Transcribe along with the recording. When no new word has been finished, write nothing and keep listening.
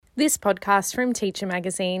This podcast from Teacher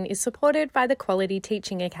Magazine is supported by the Quality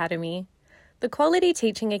Teaching Academy. The Quality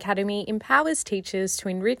Teaching Academy empowers teachers to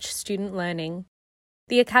enrich student learning.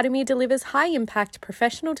 The Academy delivers high-impact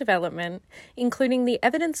professional development, including the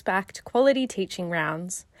evidence-backed quality teaching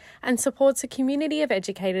rounds, and supports a community of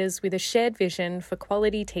educators with a shared vision for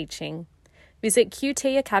quality teaching. Visit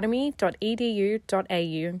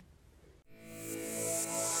qtacademy.edu.au.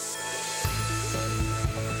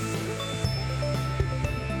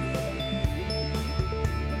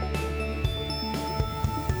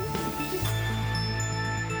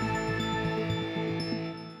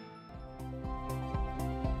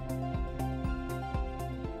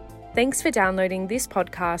 Thanks for downloading this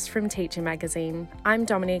podcast from Teacher Magazine. I'm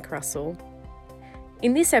Dominique Russell.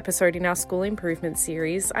 In this episode in our School Improvement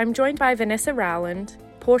series, I'm joined by Vanessa Rowland,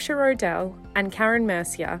 Portia Rodell, and Karen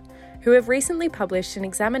Mercier, who have recently published an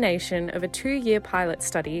examination of a 2-year pilot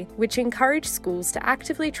study which encouraged schools to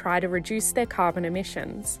actively try to reduce their carbon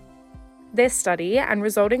emissions. Their study and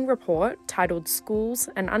resulting report, titled Schools: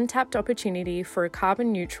 An Untapped Opportunity for a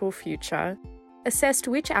Carbon Neutral Future, assessed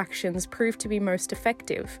which actions proved to be most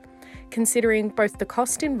effective, considering both the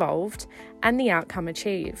cost involved and the outcome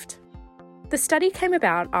achieved. The study came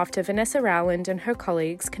about after Vanessa Rowland and her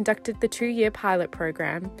colleagues conducted the 2-year pilot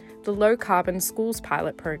program, the Low Carbon Schools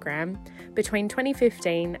Pilot Program, between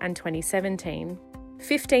 2015 and 2017.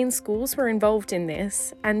 15 schools were involved in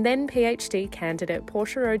this, and then PhD candidate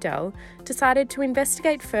Portia Rodell decided to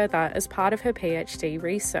investigate further as part of her PhD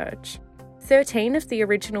research. 13 of the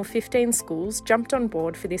original 15 schools jumped on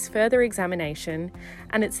board for this further examination,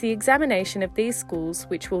 and it's the examination of these schools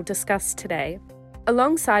which we'll discuss today.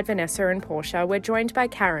 Alongside Vanessa and Portia, we're joined by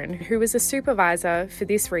Karen, who was a supervisor for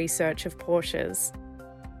this research of Portia's.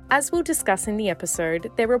 As we'll discuss in the episode,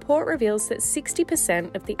 their report reveals that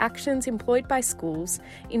 60% of the actions employed by schools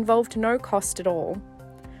involved no cost at all.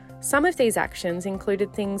 Some of these actions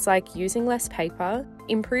included things like using less paper,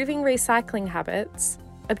 improving recycling habits,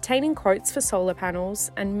 obtaining quotes for solar panels,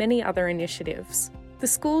 and many other initiatives. The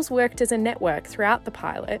schools worked as a network throughout the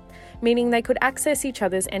pilot, meaning they could access each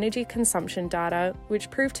other's energy consumption data, which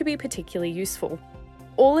proved to be particularly useful.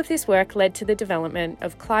 All of this work led to the development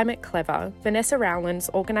of Climate Clever, Vanessa Rowland's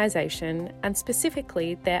organisation, and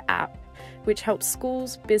specifically their app, which helps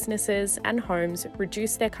schools, businesses, and homes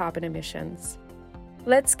reduce their carbon emissions.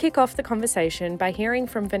 Let's kick off the conversation by hearing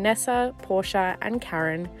from Vanessa, Portia, and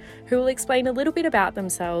Karen, who will explain a little bit about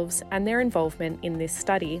themselves and their involvement in this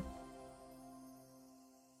study.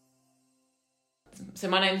 So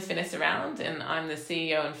my name is Vanessa Rowland, and I'm the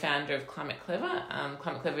CEO and founder of Climate Clever.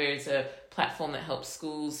 Climate Clever is a platform that helps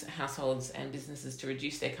schools, households, and businesses to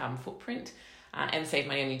reduce their carbon footprint and save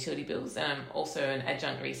money on utility bills. And I'm also an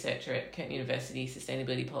adjunct researcher at Curtin University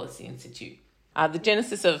Sustainability Policy Institute. The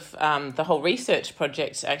genesis of the whole research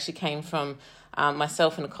project actually came from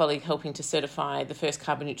myself and a colleague helping to certify the first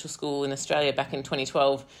carbon neutral school in Australia back in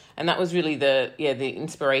 2012, and that was really the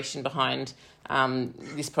inspiration behind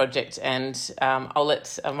this project. And I'll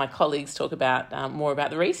let my colleagues talk about more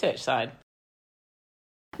about the research side.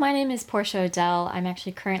 My name is Portia Rodell. I'm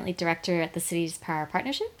actually currently director at the Cities Power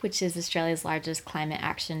Partnership, which is Australia's largest climate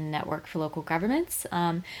action network for local governments.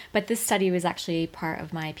 But this study was actually part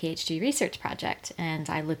of my PhD research project, and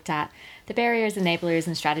I looked at the barriers, enablers,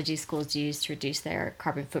 and strategies schools use to reduce their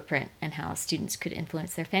carbon footprint and how students could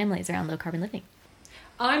influence their families around low carbon living.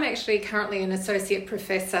 I'm actually currently an associate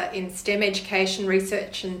professor in STEM education,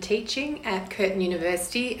 and teaching at Curtin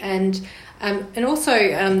University, and also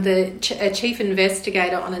a chief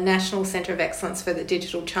investigator on a National Centre of Excellence for the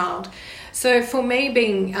Digital Child. So for me,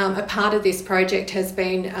 being a part of this project has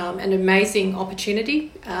been an amazing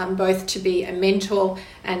opportunity, both to be a mentor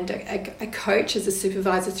and a coach as a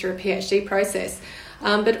supervisor through a PhD process.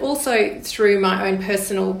 But also through my own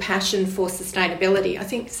personal passion for sustainability. I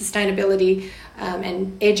think sustainability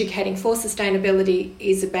and educating for sustainability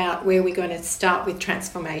is about where we're going to start with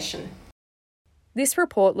transformation. This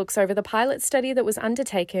report looks over the pilot study that was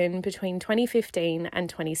undertaken between 2015 and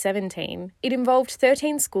 2017. It involved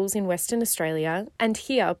 13 schools in Western Australia, and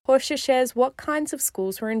here Portia shares what kinds of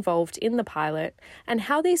schools were involved in the pilot and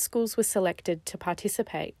how these schools were selected to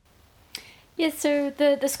participate. Yes, so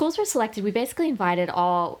the schools were selected. We basically invited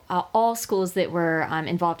all schools that were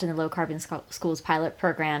involved in the Low Carbon Schools pilot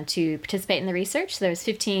program to participate in the research. So there was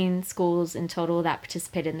 15 schools in total that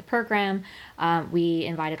participated in the program. We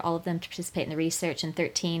invited all of them to participate in the research, and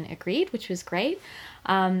 13 agreed, which was great.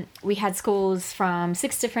 We had schools from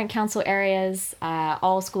 6 different council areas.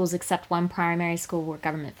 All schools except one primary school were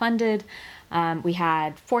government funded. We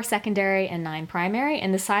had 4 secondary and 9 primary,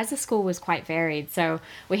 and the size of the school was quite varied. So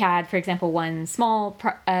we had, for example, one small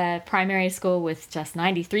primary school with just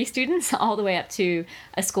 93 students, all the way up to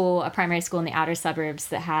a primary school in the outer suburbs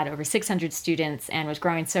that had over 600 students and was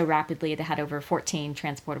growing so rapidly they had over 14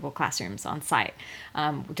 transportable classrooms on site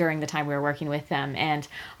during the time we were working with them. And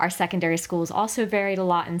our secondary schools also varied a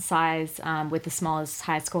lot in size, with the smallest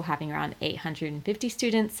high school having around 850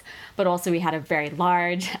 students, but also we had a very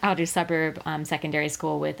large outer suburb secondary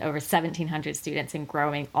school with over 1,700 students and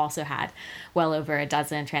growing, also had well over a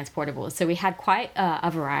dozen transportables. So we had quite a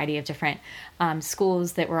variety of different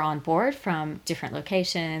schools that were on board from different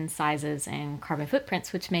locations, sizes, and carbon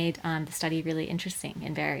footprints, which made the study really interesting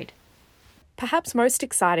and varied. Perhaps most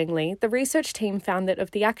excitingly, the research team found that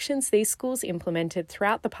of the actions these schools implemented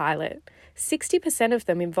throughout the pilot, 60% of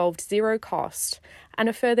them involved zero cost, and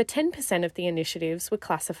a further 10% of the initiatives were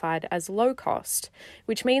classified as low cost,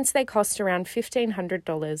 which means they cost around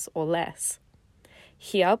 $1,500 or less.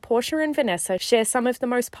 Here, Portia and Vanessa share some of the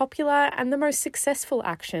most popular and the most successful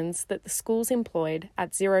actions that the schools employed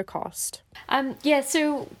at zero cost.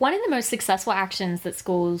 So one of the most successful actions that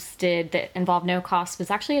schools did that involved no cost was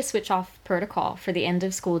actually a switch-off protocol for the end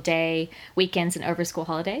of school day, weekends, and over school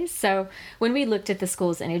holidays. So when we looked at the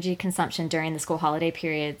school's energy consumption during the school holiday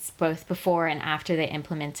periods, both before and after they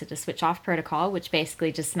implemented a switch-off protocol, which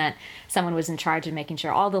basically just meant someone was in charge of making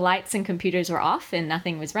sure all the lights and computers were off and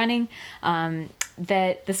nothing was running,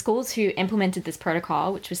 that the schools who implemented this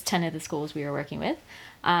protocol, which was 10 of the schools we were working with,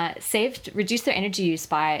 reduced their energy use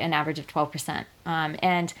by an average of 12%.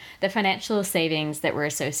 And the financial savings that were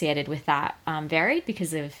associated with that varied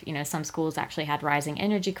because of, some schools actually had rising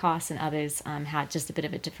energy costs and others had just a bit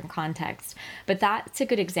of a different context. But that's a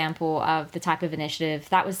good example of the type of initiative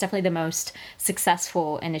that was definitely the most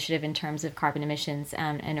successful initiative in terms of carbon emissions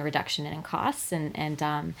and a reduction in costs and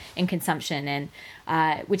in consumption,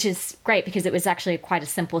 and which is great because it was actually quite a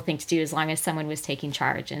simple thing to do as long as someone was taking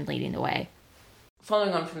charge and leading the way.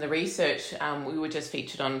 Following on from the research, we were just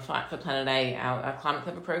featured on Fight for Planet A, our Climate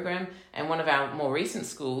Clever program, and one of our more recent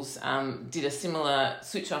schools did a similar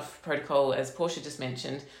switch-off protocol as Portia just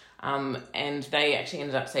mentioned, and they actually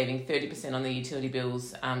ended up saving 30% on the utility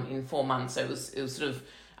bills in 4 months. So it was sort of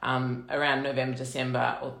around November,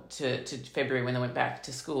 December or to February when they went back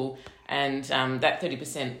to school, and that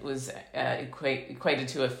 30% was equated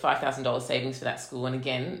to a $5,000 savings for that school, and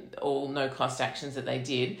again, all no-cost actions that they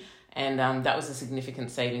did. And that was a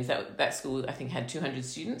significant savings. That school, I think, had 200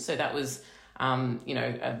 students. So that was,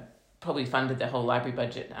 probably funded the whole library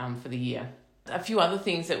budget for the year. A few other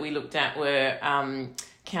things that we looked at were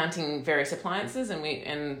counting various appliances, and we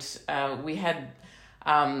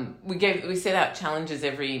set out challenges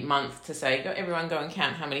every month to say, everyone go and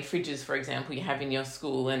count how many fridges, for example, you have in your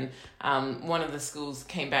school. And one of the schools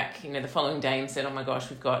came back, the following day and said, oh my gosh,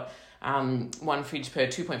 we've got one fridge per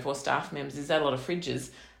 2.4 staff members. Is that a lot of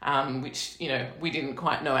fridges? Which, we didn't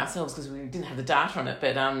quite know ourselves because we didn't have the data on it.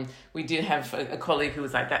 But we did have a colleague who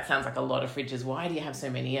was like, that sounds like a lot of fridges. Why do you have so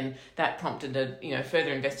many? And that prompted a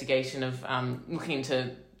further investigation of looking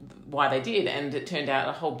into why they did. And it turned out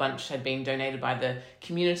a whole bunch had been donated by the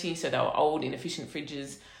community. So they were old, inefficient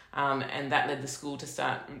fridges. And that led the school to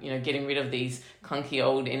start, getting rid of these clunky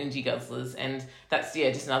old energy guzzlers. And that's,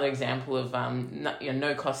 just another example of,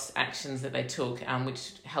 no-cost actions that they took,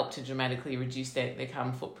 which helped to dramatically reduce their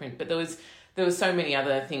carbon footprint. But there was so many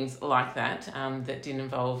other things like that that didn't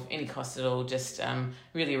involve any cost at all, just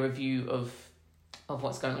really a review of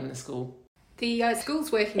what's going on in the school. The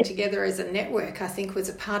schools working together as a network, I think, was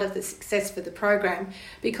a part of the success for the program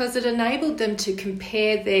because it enabled them to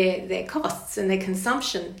compare their costs and their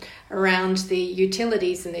consumption around the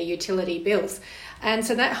utilities and their utility bills. And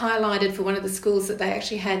so that highlighted for one of the schools that they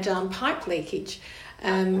actually had pipe leakage,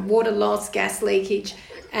 water loss, gas leakage,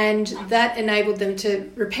 and that enabled them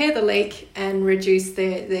to repair the leak and reduce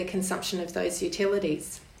their consumption of those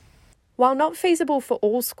utilities. While not feasible for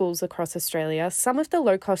all schools across Australia, some of the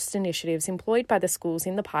low-cost initiatives employed by the schools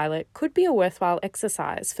in the pilot could be a worthwhile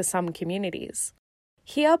exercise for some communities.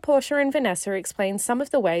 Here, Portia and Vanessa explain some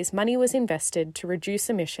of the ways money was invested to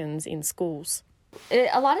reduce emissions in schools.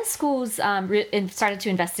 A lot of schools started to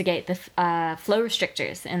investigate the flow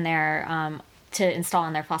restrictors in their to install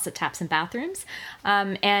in their faucet taps and bathrooms.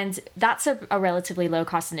 And that's a relatively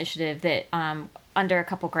low-cost initiative that under a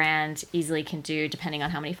couple grand easily can do depending on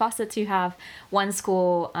how many faucets you have. One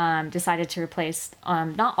school decided to replace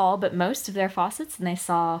not all but most of their faucets, and they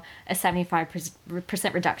saw a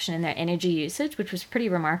 75% reduction in their energy usage, which was pretty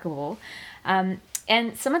remarkable.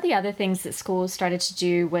 And some of the other things that schools started to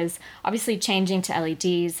do was obviously changing to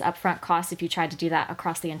LEDs. Upfront costs, if you tried to do that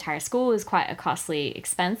across the entire school, is quite a costly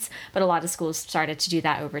expense. But a lot of schools started to do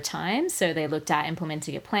that over time. So they looked at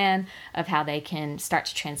implementing a plan of how they can start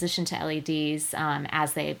to transition to LEDs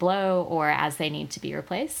as they blow or as they need to be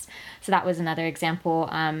replaced. So that was another example.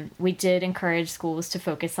 We did encourage schools to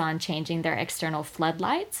focus on changing their external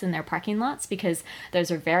floodlights in their parking lots because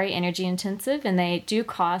those are very energy intensive and they do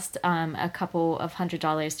cost a couple of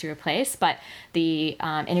 $100 to replace, but the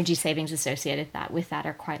energy savings associated with that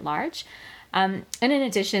are quite large. And in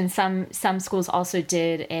addition, some schools also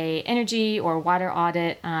did a energy or water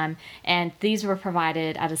audit, and these were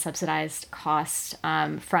provided at a subsidized cost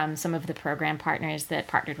from some of the program partners that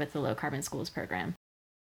partnered with the Low Carbon Schools program.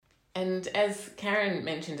 And as Karen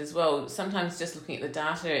mentioned as well, sometimes just looking at the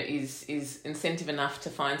data is incentive enough to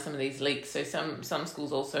find some of these leaks. So some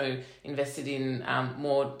schools also invested in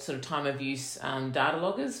more sort of time of use data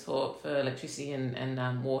loggers for electricity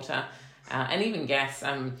and water and even gas.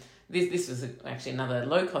 This was actually another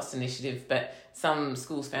low-cost initiative, but some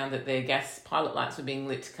schools found that their gas pilot lights were being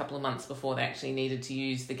lit a couple of months before they actually needed to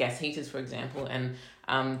use the gas heaters, for example,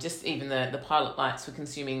 and just even the pilot lights were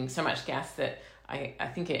consuming so much gas that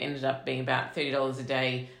I think it ended up being about $30 a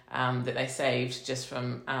day that they saved just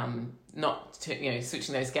from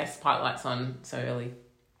switching those gas pilot lights on so early.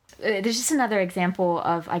 There's just another example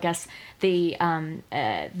of, I guess, the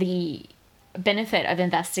benefit of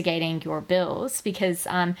investigating your bills because,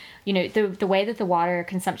 the way that the water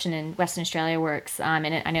consumption in Western Australia works, and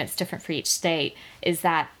I know it's different for each state, is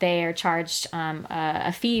that they are charged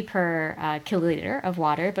a fee per kiloliter of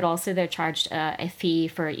water, but also they're charged a fee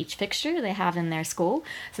for each fixture they have in their school.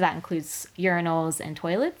 So that includes urinals and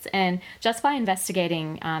toilets. And just by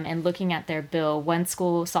investigating and looking at their bill, one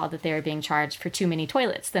school saw that they were being charged for too many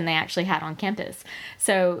toilets than they actually had on campus.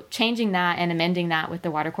 So changing that and amending that with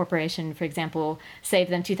the Water Corporation, for example,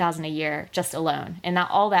 saved them $2,000 a year just alone. And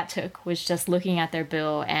all that took was just looking at their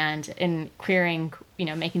bill and querying,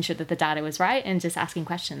 making sure that the data was right and just asking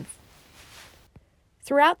questions.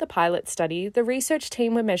 Throughout the pilot study, the research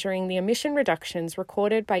team were measuring the emission reductions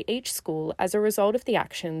recorded by each school as a result of the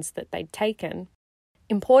actions that they'd taken.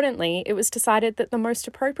 Importantly, it was decided that the most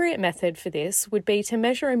appropriate method for this would be to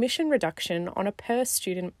measure emission reduction on a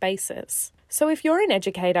per-student basis. So if you're an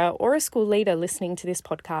educator or a school leader listening to this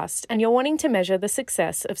podcast and you're wanting to measure the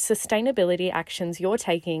success of sustainability actions you're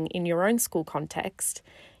taking in your own school context,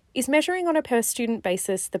 is measuring on a per-student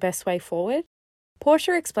basis the best way forward?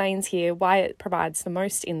 Portia explains here why it provides the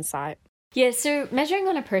most insight. Yeah, so measuring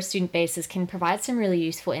on a per-student basis can provide some really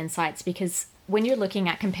useful insights because when you're looking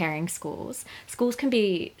at comparing schools can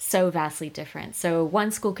be so vastly different. So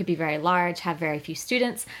one school could be very large, have very few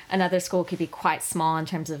students. Another school could be quite small in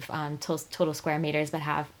terms of total square meters, but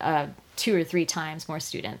have 2 or 3 times more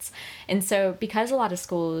students. And so because a lot of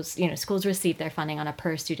schools receive their funding on a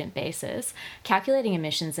per student basis, calculating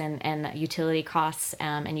emissions and utility costs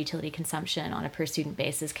and utility consumption on a per student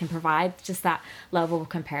basis can provide just that level of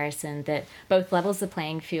comparison that both levels the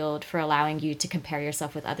playing field for allowing you to compare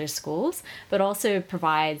yourself with other schools, but also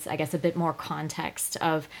provides, I guess, a bit more context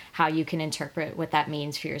of how you can interpret what that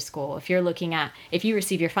means for your school. If you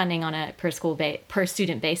receive your funding on a per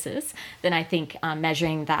student basis, then I think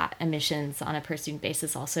measuring that emissions on a per student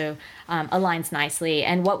basis also aligns nicely.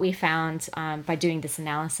 And what we found by doing this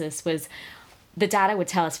analysis was the data would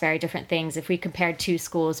tell us very different things. If we compared 2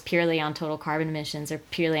 schools purely on total carbon emissions or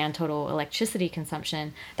purely on total electricity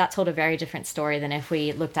consumption, that told a very different story than if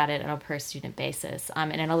we looked at it on a per student basis.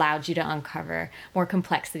 And it allowed you to uncover more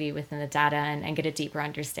complexity within the data and get a deeper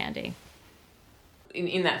understanding.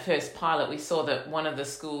 In that first pilot, we saw that one of the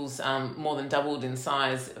schools more than doubled its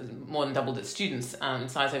students in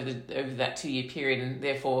size over that 2-year period, and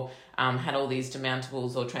therefore had all these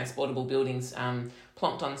demountables or transportable buildings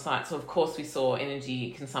plonked on site. So of course we saw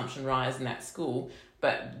energy consumption rise in that school,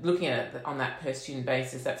 but looking at it on that per student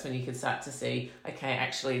basis, that's when you could start to see, okay,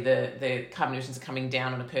 actually the carbon emissions are coming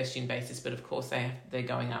down on a per student basis, but of course they're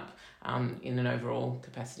going up in an overall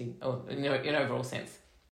capacity or in an overall sense.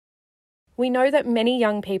 We know that many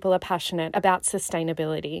young people are passionate about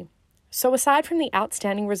sustainability. So aside from the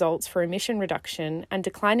outstanding results for emission reduction and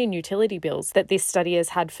decline in utility bills that this study has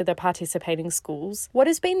had for the participating schools, what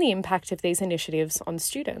has been the impact of these initiatives on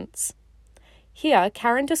students? Here,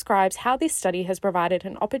 Karen describes how this study has provided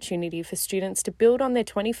an opportunity for students to build on their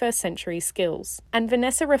 21st century skills, and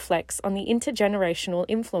Vanessa reflects on the intergenerational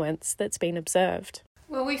influence that's been observed.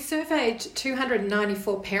 Well, we surveyed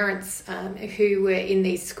 294 parents who were in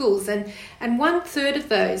these schools, and 1/3 of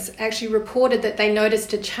those actually reported that they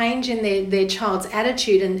noticed a change in their child's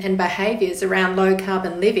attitude and behaviours around low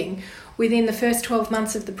carbon living, within the first 12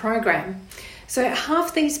 months of the program. So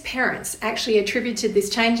half these parents actually attributed this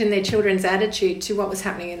change in their children's attitude to what was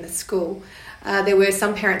happening in the school. There were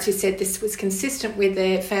some parents who said this was consistent with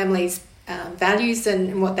their family's values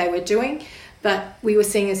and what they were doing, but we were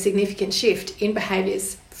seeing a significant shift in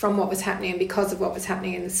behaviours from what was happening and because of what was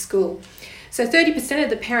happening in the school. So 30% of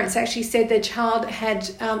the parents actually said their child had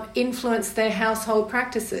influenced their household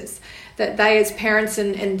practices, that they as parents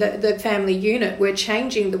and the family unit were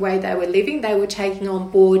changing the way they were living. They were taking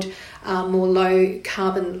on board more low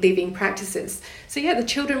carbon living practices. So the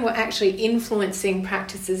children were actually influencing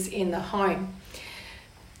practices in the home.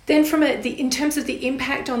 Then in terms of the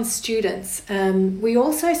impact on students, we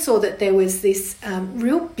also saw that there was this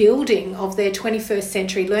real building of their 21st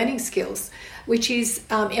century learning skills, which is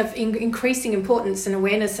of increasing importance and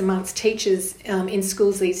awareness amongst teachers in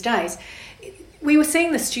schools these days. We were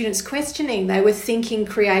seeing the students questioning. They were thinking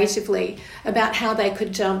creatively about how they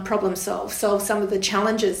could problem solve some of the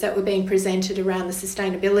challenges that were being presented around the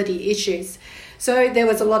sustainability issues. So there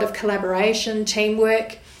was a lot of collaboration,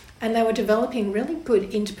 teamwork, and they were developing really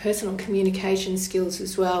good interpersonal communication skills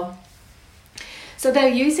as well. So they're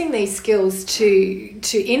using these skills to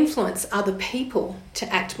influence other people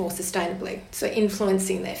to act more sustainably. So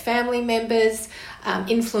influencing their family members,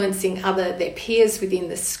 influencing their peers within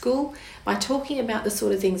the school by talking about the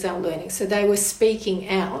sort of things they're learning. So they were speaking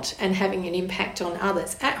out and having an impact on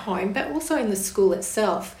others at home, but also in the school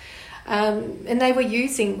itself. And they were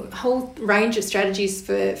using a whole range of strategies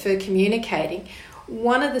for communicating.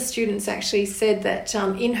 One of the students actually said that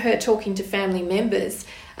in her talking to family members,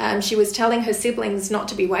 she was telling her siblings not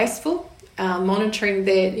to be wasteful, monitoring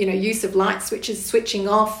their use of light switches, switching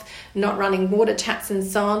off, not running water taps and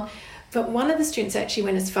so on. But one of the students actually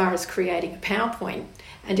went as far as creating a PowerPoint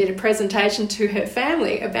and did a presentation to her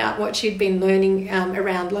family about what she'd been learning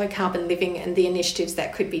around low carbon living and the initiatives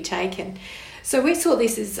that could be taken. So we saw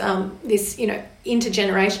this as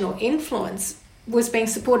intergenerational influence was being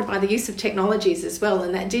supported by the use of technologies as well,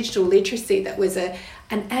 and that digital literacy that was an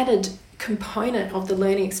added component of the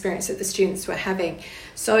learning experience that the students were having.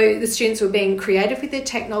 So the students were being creative with their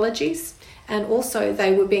technologies, and also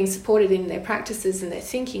they were being supported in their practices and their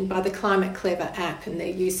thinking by the Climate Clever app and their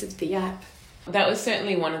use of the app. That was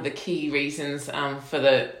certainly one of the key reasons for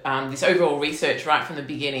this overall research right from the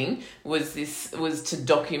beginning was to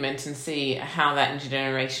document and see how that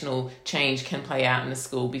intergenerational change can play out in the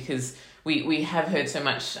school, because we have heard so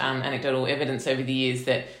much anecdotal evidence over the years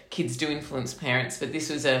that kids do influence parents, but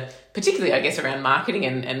this was particularly, I guess, around marketing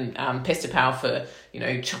and pester power for,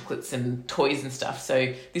 chocolates and toys and stuff.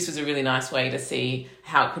 So this was a really nice way to see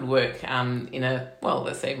how it could work in a,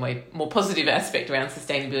 let's say, more positive aspect around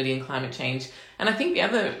sustainability and climate change. And I think the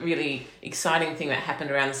other really exciting thing that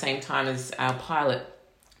happened around the same time as our pilot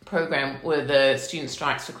program were the student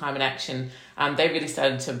strikes for climate action. They really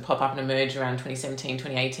started to pop up and emerge around 2017,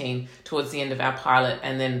 2018, towards the end of our pilot.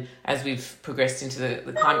 And then as we've progressed into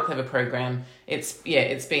the Climate Clever program, it's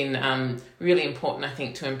been really important, I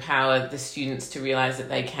think, to empower the students to realise that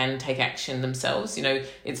they can take action themselves.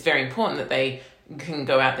 It's very important that they can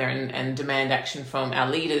go out there and demand action from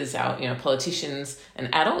our leaders, our politicians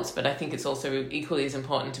and adults, but I think it's also equally as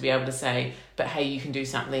important to be able to say, but hey, you can do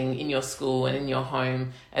something in your school and in your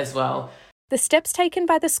home as well. The steps taken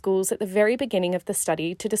by the schools at the very beginning of the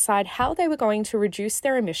study to decide how they were going to reduce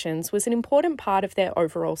their emissions was an important part of their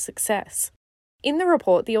overall success. In the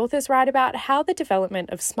report, the authors write about how the development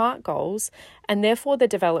of SMART goals, and therefore the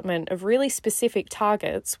development of really specific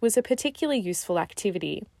targets, was a particularly useful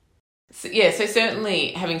activity. So certainly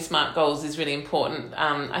having SMART goals is really important.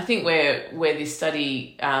 I think where this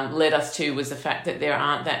study led us to was the fact that there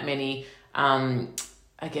aren't that many,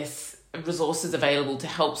 resources available to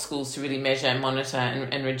help schools to really measure, monitor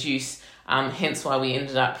and reduce, hence why we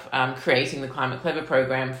ended up creating the Climate Clever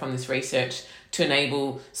program from this research to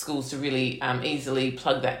enable schools to really easily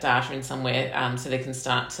plug that data in somewhere so they can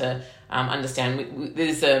start to understand.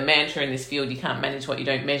 There's a mantra in this field, you can't manage what you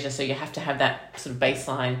don't measure, so you have to have that sort of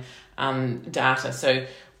baseline data. So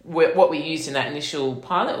what we used in that initial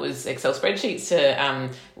pilot was Excel spreadsheets.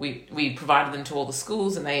 We provided them to all the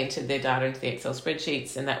schools and they entered their data into the Excel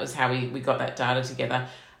spreadsheets, and that was how we got that data together,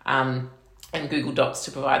 and Google Docs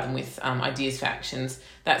to provide them with ideas for actions.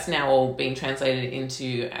 That's now all being translated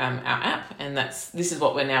into our app, and this is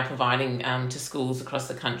what we're now providing to schools across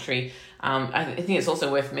the country. I think it's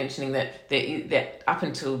also worth mentioning that up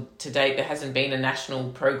until to date there hasn't been a national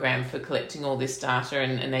program for collecting all this data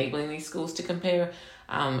and enabling these schools to compare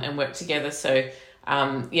and work together. So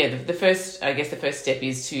the first step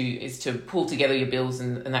is to pull together your bills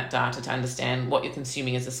and that data to understand what you're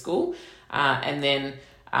consuming as a school, and then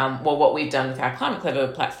what we've done with our Climate Clever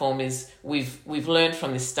platform is we've learned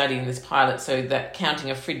from this study and this pilot, so that counting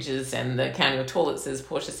of fridges and the counting of toilets, as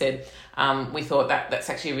Portia said, we thought that's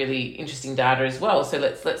actually really interesting data as well. So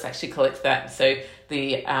let's actually collect that. So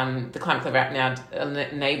the Climate Clever app now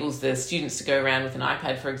enables the students to go around with an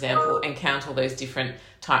iPad, for example, and count all those different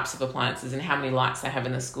types of appliances and how many lights they have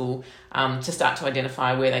in the school, to start to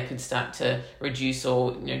identify where they could start to reduce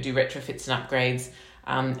or do retrofits and upgrades.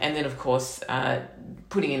 And then, of course,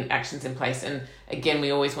 putting in actions in place. And again,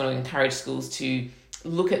 we always want to encourage schools to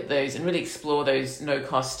look at those and really explore those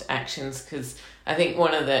no-cost actions, because I think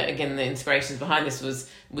one of the inspirations behind this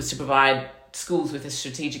was to provide schools with a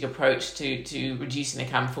strategic approach to reducing their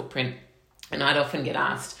carbon footprint. And I'd often get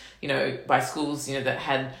asked, by schools, that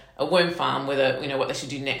had a worm farm, whether, what they should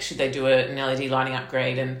do next. Should they do an LED lighting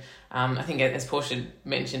upgrade? And I think, as Portia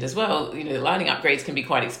mentioned as well, the lighting upgrades can be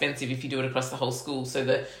quite expensive if you do it across the whole school.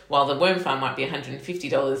 So while the worm farm might be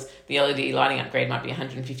 $150, the LED lighting upgrade might be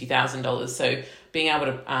 $150,000. So being able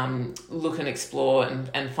to look and explore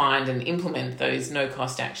and find and implement those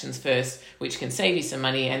no-cost actions first, which can save you some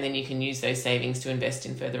money, and then you can use those savings to invest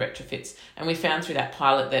in further retrofits. And we found through that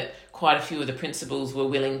pilot that quite a few of the principals were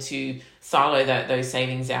willing to silo those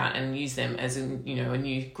savings out and use them as a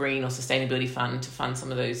new green or sustainability fund to fund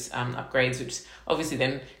some of those upgrades, which obviously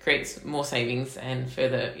then creates more savings and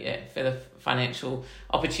further financial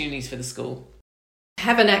opportunities for the school.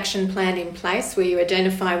 Have an action plan in place where you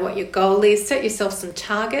identify what your goal is, set yourself some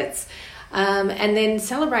targets, and then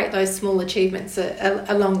celebrate those small achievements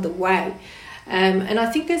along the way. And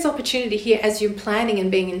I think there's opportunity here as you're planning and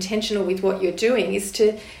being intentional with what you're doing is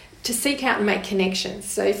to seek out and make connections.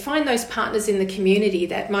 So find those partners in the community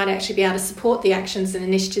that might actually be able to support the actions and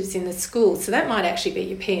initiatives in the school. So that might actually be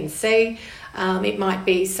your P&C, it might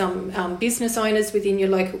be some business owners within your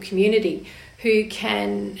local community who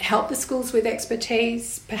can help the schools with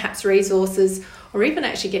expertise, perhaps resources, or even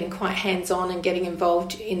actually getting quite hands-on and getting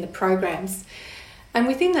involved in the programs. And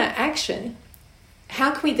within that action,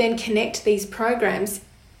 how can we then connect these programs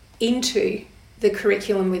into the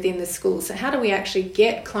curriculum within the school? So how do we actually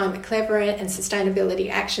get Climate Clever and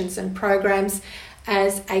sustainability actions and programs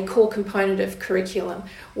as a core component of curriculum,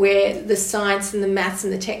 where the science and the maths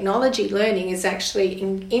and the technology learning is actually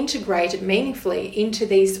integrated meaningfully into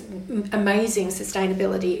these amazing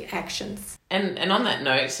sustainability actions? And on that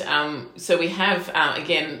note, so we have,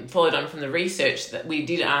 again, followed on from the research that we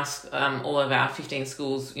did ask all of our 15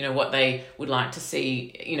 schools, what they would like to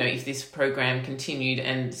see, if this program continued.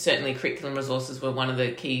 And certainly curriculum resources were one of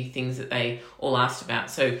the key things that they all asked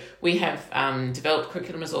about. So we have developed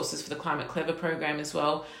curriculum resources for the Climate Clever program as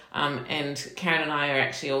well. And Karen and I are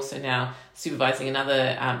actually also now supervising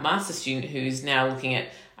another master student who's now looking at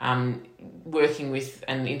working with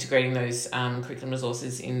and integrating those curriculum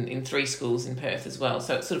resources in 3 schools in Perth as well.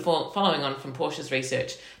 So it's sort of following on from Portia's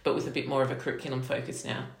research, but with a bit more of a curriculum focus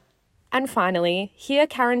now. And finally, here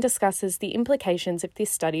Karen discusses the implications of this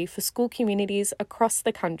study for school communities across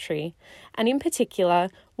the country, and in particular,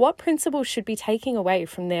 what principals should be taking away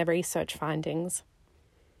from their research findings.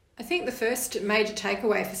 I think the first major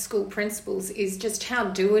takeaway for school principals is just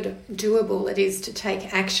how doable it is to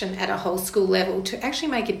take action at a whole school level to actually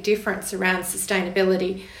make a difference around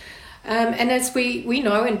sustainability. And as we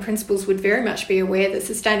know, and principals would very much be aware, that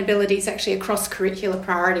sustainability is actually a cross-curricular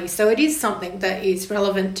priority. So it is something that is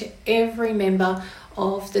relevant to every member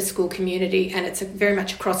of the school community, and it's very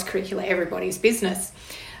much a cross-curricular, everybody's business.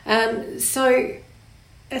 So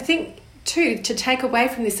I think too, to take away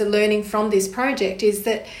from this, a learning from this project, is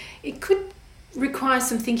that it could require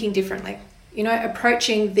some thinking differently.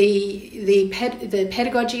 Approaching the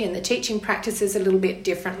pedagogy and the teaching practices a little bit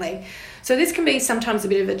differently. So this can be sometimes a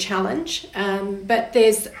bit of a challenge, but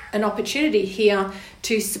there's an opportunity here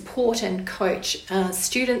to support and coach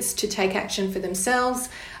students to take action for themselves,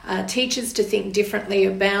 teachers to think differently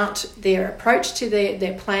about their approach to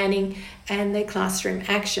their planning and their classroom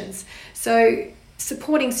actions. So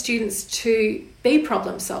supporting students to be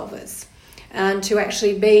problem solvers, and to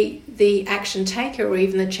actually be the action taker or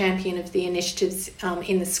even the champion of the initiatives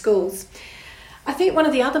in the schools. I think one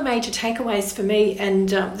of the other major takeaways for me, and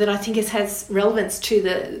that I think has relevance to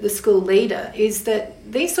the school leader, is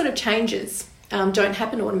that these sort of changes don't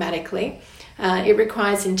happen automatically. It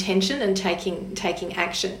requires intention and taking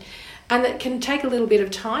action, and that can take a little bit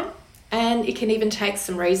of time, and it can even take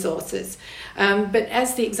some resources. But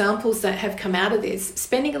as the examples that have come out of this,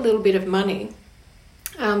 spending a little bit of money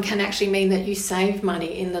can actually mean that you save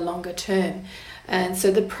money in the longer term. And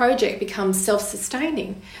so the project becomes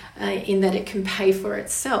self-sustaining in that it can pay for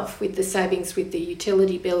itself with the savings with the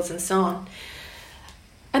utility bills and so on.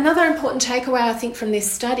 Another important takeaway, I think, from this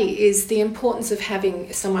study is the importance of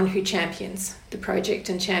having someone who champions the project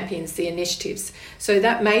and champions the initiatives. So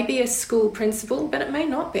that may be a school principal, but it may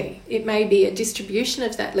not be. It may be a distribution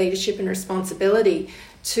of that leadership and responsibility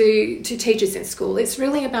to teachers in school. It's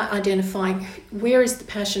really about identifying where is the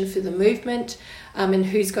passion for the movement, and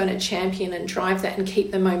who's going to champion and drive that and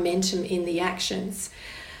keep the momentum in the actions.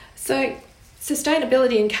 So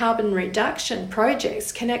sustainability and carbon reduction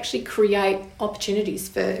projects can actually create opportunities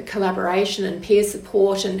for collaboration and peer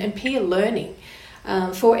support and peer learning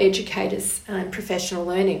for educators and professional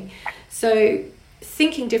learning. So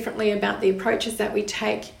thinking differently about the approaches that we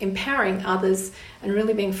take, empowering others, and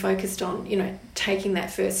really being focused on, taking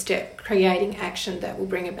that first step, creating action that will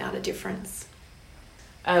bring about a difference.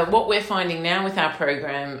 What we're finding now with our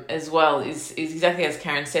program as well is exactly as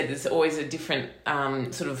Karen said, there's always a different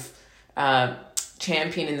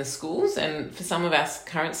champion in the schools, and for some of our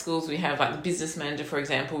current schools we have like the business manager, for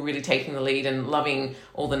example, really taking the lead and loving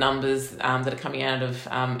all the numbers that are coming out of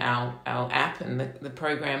our app and the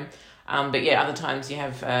program. But yeah, other times you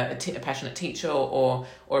have a passionate teacher or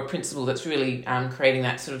a principal that's really creating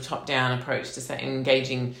that sort of top-down approach to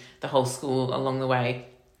engaging the whole school along the way.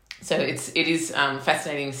 So it is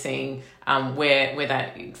fascinating seeing where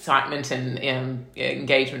that excitement and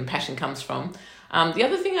engagement and passion comes from. The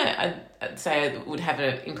other thing I'd say would have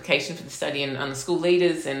an implication for the study and on the school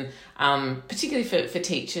leaders and particularly for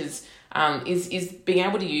teachers is being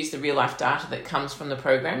able to use the real life data that comes from the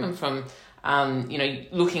program and from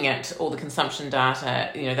looking at all the consumption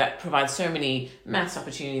data, that provides so many maths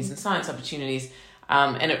opportunities and science opportunities,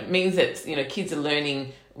 and it means that kids are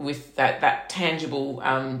learning with that tangible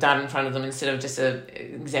data in front of them instead of just an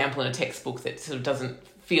example in a textbook that sort of doesn't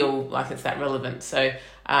feel like it's that relevant. So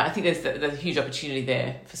I think there's a huge opportunity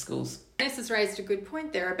there for schools. Vanessa has raised a good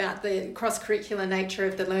point there about the cross-curricular nature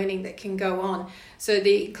of the learning that can go on. So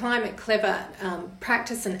the Climate Clever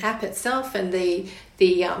practice and app itself and the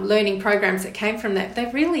learning programs that came from that, they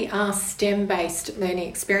really are STEM-based learning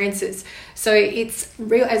experiences. So it's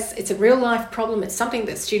a real-life problem. It's something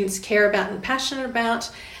that students care about and passionate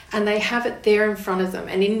about, and they have it there in front of them.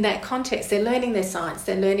 And in that context, they're learning their science,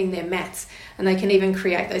 they're learning their maths, and they can even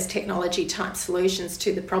create those technology-type solutions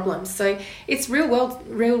to the problems. So it's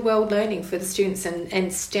real-world learning for the students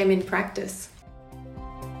and STEM in practice.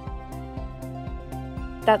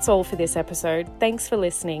 That's all for this episode. Thanks for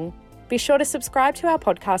listening. Be sure to subscribe to our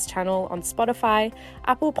podcast channel on Spotify,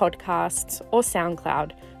 Apple Podcasts, or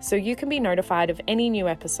SoundCloud so you can be notified of any new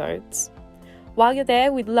episodes. While you're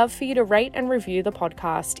there, we'd love for you to rate and review the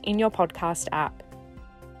podcast in your podcast app.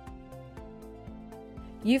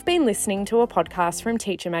 You've been listening to a podcast from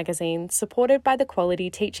Teacher Magazine, supported by the Quality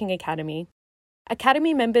Teaching Academy.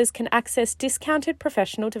 Academy members can access discounted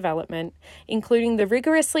professional development, including the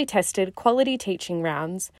rigorously tested quality teaching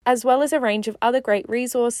rounds, as well as a range of other great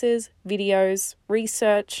resources, videos,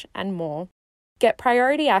 research, and more. Get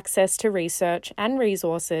priority access to research and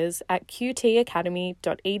resources at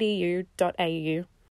qtacademy.edu.au.